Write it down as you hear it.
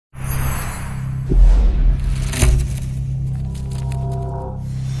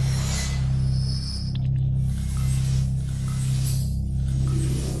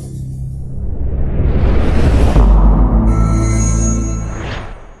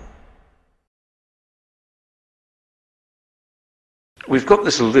We've got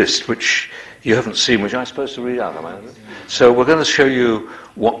this list, which you haven't seen, which I'm supposed to read out, am I? So we're going to show you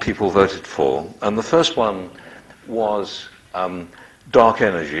what people voted for. And the first one was dark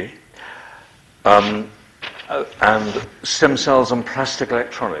energy, and stem cells and plastic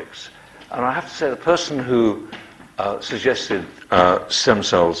electronics. And I have to say, the person who suggested stem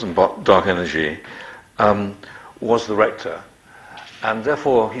cells and dark energy was the rector. And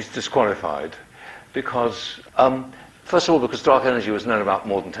therefore, he's disqualified because... first of all, because dark energy was known about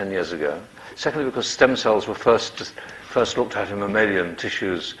more than 10 years ago. Secondly, because stem cells were first looked at in mammalian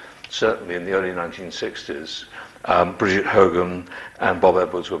tissues, certainly in the early 1960s. Bridget Hogan and Bob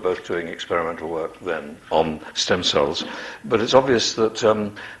Edwards were both doing experimental work then on stem cells. But it's obvious that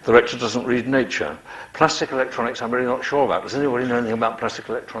the rector doesn't read Nature. Plastic electronics, I'm really not sure about. Does anybody know anything about plastic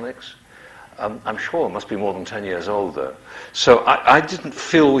electronics? I'm sure it must be more than 10 years old, though. So I didn't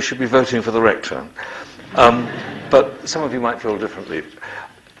feel we should be voting for the rector. But some of you might feel differently.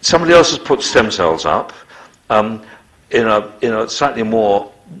 Somebody else has put stem cells up in a slightly more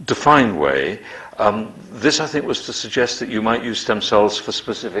defined way. This, I think, was to suggest that you might use stem cells for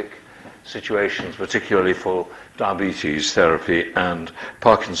specific situations, particularly for diabetes therapy and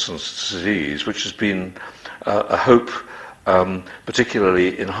Parkinson's disease, which has been a hope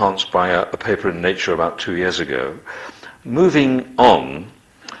particularly enhanced by a paper in Nature about 2 years ago. Moving on,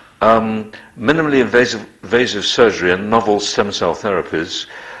 minimally invasive surgery and novel stem cell therapies.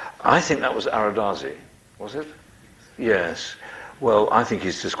 I think that was Aradazi, was it? Yes. Well, I think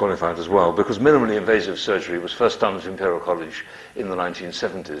he's disqualified as well, because minimally invasive surgery was first done at Imperial College in the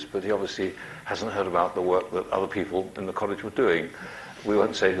 1970s, but he obviously hasn't heard about the work that other people in the college were doing. We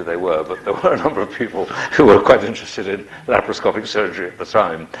won't say who they were, but there were a number of people who were quite interested in laparoscopic surgery at the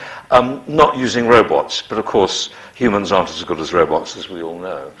time. Not using robots, but of course humans aren't as good as robots, as we all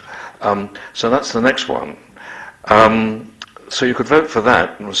know. So that's the next one. So you could vote for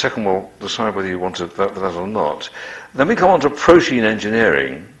that, and the second will decide whether you want to vote for that or not. Then we come on to protein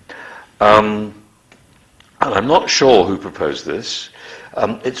engineering. And I'm not sure who proposed this.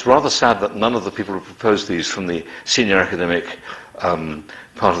 It's rather sad that none of the people who proposed these from the senior academic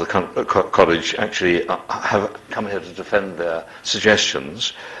part of the college actually have come here to defend their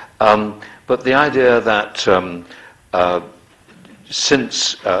suggestions. But the idea that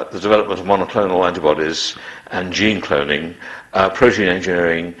since the development of monoclonal antibodies and gene cloning, protein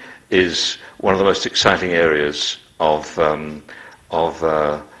engineering is one of the most exciting areas of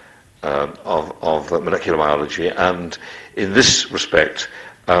molecular biology, and in this respect,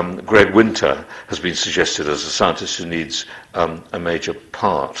 Greg Winter has been suggested as a scientist who needs a major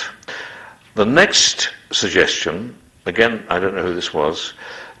part. The next suggestion, again, I don't know who this was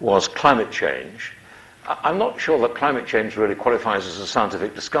climate change. I'm not sure that climate change really qualifies as a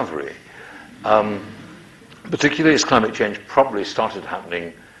scientific discovery, particularly as climate change probably started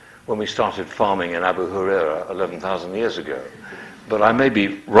happening when we started farming in Abu Huraira 11,000 years ago. But I may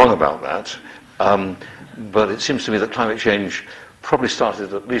be wrong about that. But it seems to me that climate change probably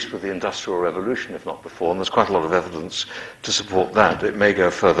started at least with the Industrial Revolution, if not before, and there's quite a lot of evidence to support that. It may go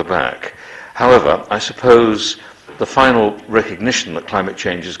further back. However, I suppose the final recognition that climate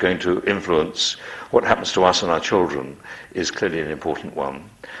change is going to influence what happens to us and our children is clearly an important one.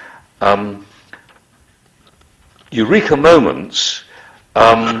 Eureka moments,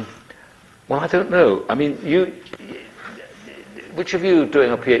 well, I don't know. I mean, which of you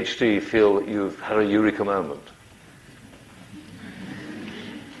doing a PhD feel that you've had a eureka moment?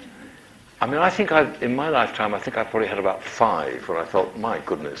 I mean, I think in my lifetime, I think I probably had about 5 where I thought, my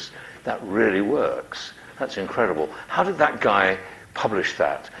goodness, that really works. That's incredible. How did that guy publish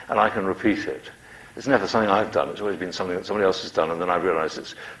that? And I can repeat it. It's never something I've done. It's always been something that somebody else has done, and then I realized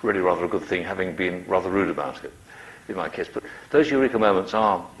it's really rather a good thing, having been rather rude about it in my case. But those eureka moments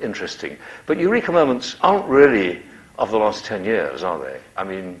are interesting. But eureka moments aren't really of the last 10 years, are they? I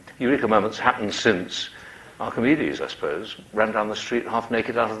mean, eureka moments happened since Archimedes, I suppose, ran down the street half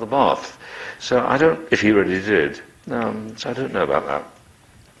naked out of the bath. So I don't, if he really did. So I don't know about that.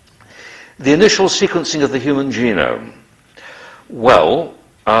 The initial sequencing of the human genome. Well,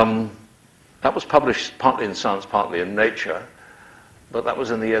 that was published partly in Science, partly in Nature, but that was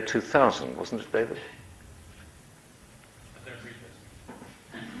in the year 2000, wasn't it, David?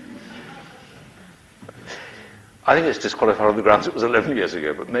 I think it's disqualified on the grounds it was 11 years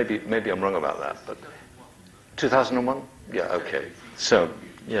ago, but maybe I'm wrong about that. But 2001? Yeah, okay. So,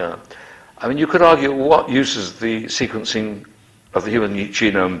 yeah. I mean, you could argue, what use has the sequencing of the human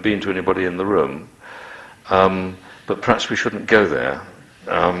genome been to anybody in the room? But perhaps we shouldn't go there.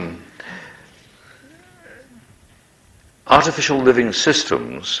 Artificial living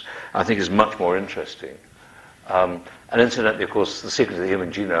systems, I think, is much more interesting. And incidentally, of course, the secret of the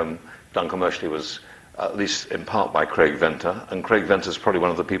human genome done commercially was at least in part by Craig Venter, and Craig Venter is probably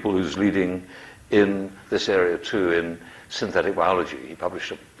one of the people who's leading in this area too, in synthetic biology. He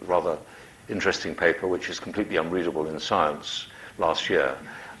published a rather interesting paper, which is completely unreadable in Science last year.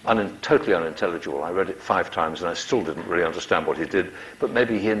 Totally unintelligible. I read it 5 times and I still didn't really understand what he did, but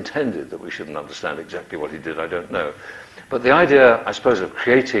maybe he intended that we shouldn't understand exactly what he did, I don't know. But the idea, I suppose, of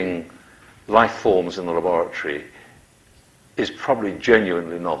creating life forms in the laboratory is probably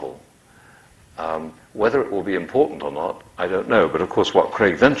genuinely novel. Whether it will be important or not, I don't know. But of course, what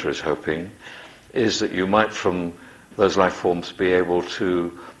Craig Venter is hoping is that you might, from those life forms, be able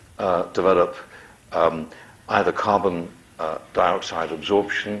to develop either carbon dioxide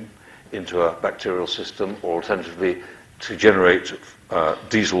absorption into a bacterial system, or alternatively to generate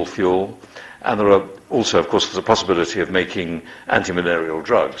diesel fuel. And there are also, of course, there's a possibility of making anti-malarial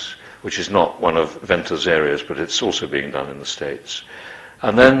drugs, which is not one of Venter's areas, but it's also being done in the States.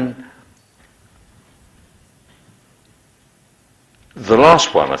 And then the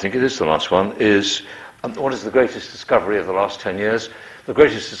last one, I think it is the last one, is what is the greatest discovery of the last 10 years? The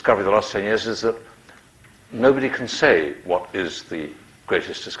greatest discovery of the last 10 years is that nobody can say what is the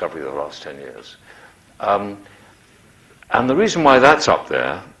greatest discovery of the last 10 years. And the reason why that's up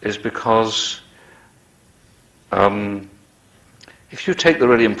there is because if you take the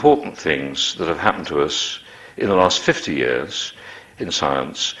really important things that have happened to us in the last 50 years in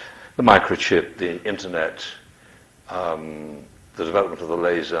science, the microchip, the internet, the development of the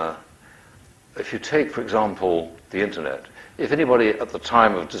laser. If you take, for example, the internet, if anybody at the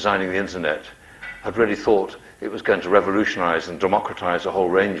time of designing the internet had really thought it was going to revolutionize and democratize a whole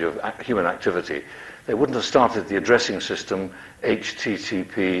range of human activity, they wouldn't have started the addressing system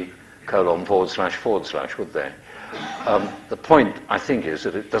HTTP://, would they? The point, I think, is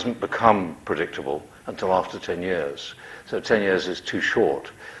that it doesn't become predictable until after 10 years. So 10 years is too short.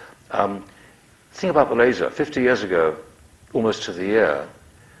 Think about the laser. 50 years ago, almost to the year,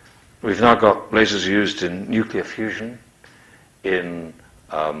 we've now got lasers used in nuclear fusion, in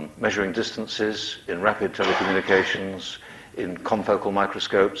measuring distances, in rapid telecommunications, in confocal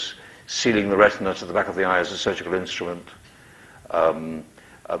microscopes, sealing the retina to the back of the eye as a surgical instrument,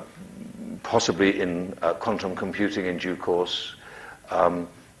 possibly in quantum computing in due course,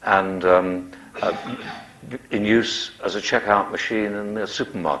 and in use as a checkout machine in the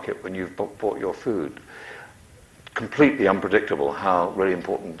supermarket when you've bought your food. Completely unpredictable how really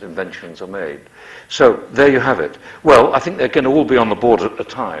important inventions are made. So there you have it. Well, I think they're going to all be on the board at a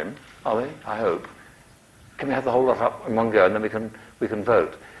time, are they? I hope. Can we have the whole lot up in one go, and then we can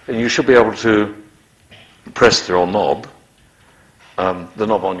vote? And you should be able to press your knob, the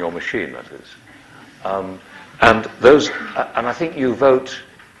knob on your machine, that is. And I think you vote.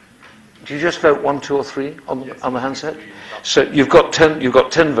 Do you just vote 1, 2, or 3 on the handset? So you've got 10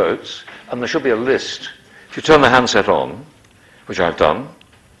 votes, and there should be a list. If you turn the handset on, which I've done,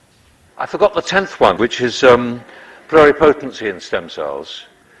 I forgot the 10th one, which is pluripotency in stem cells,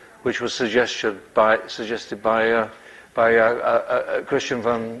 which was suggested by Christian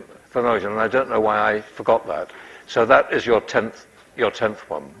van Ooyen, and I don't know why I forgot that. So that is your 10th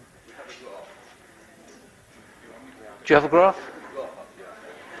one. Do you have a graph?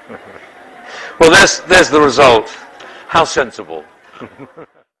 Well, there's the result. How sensible.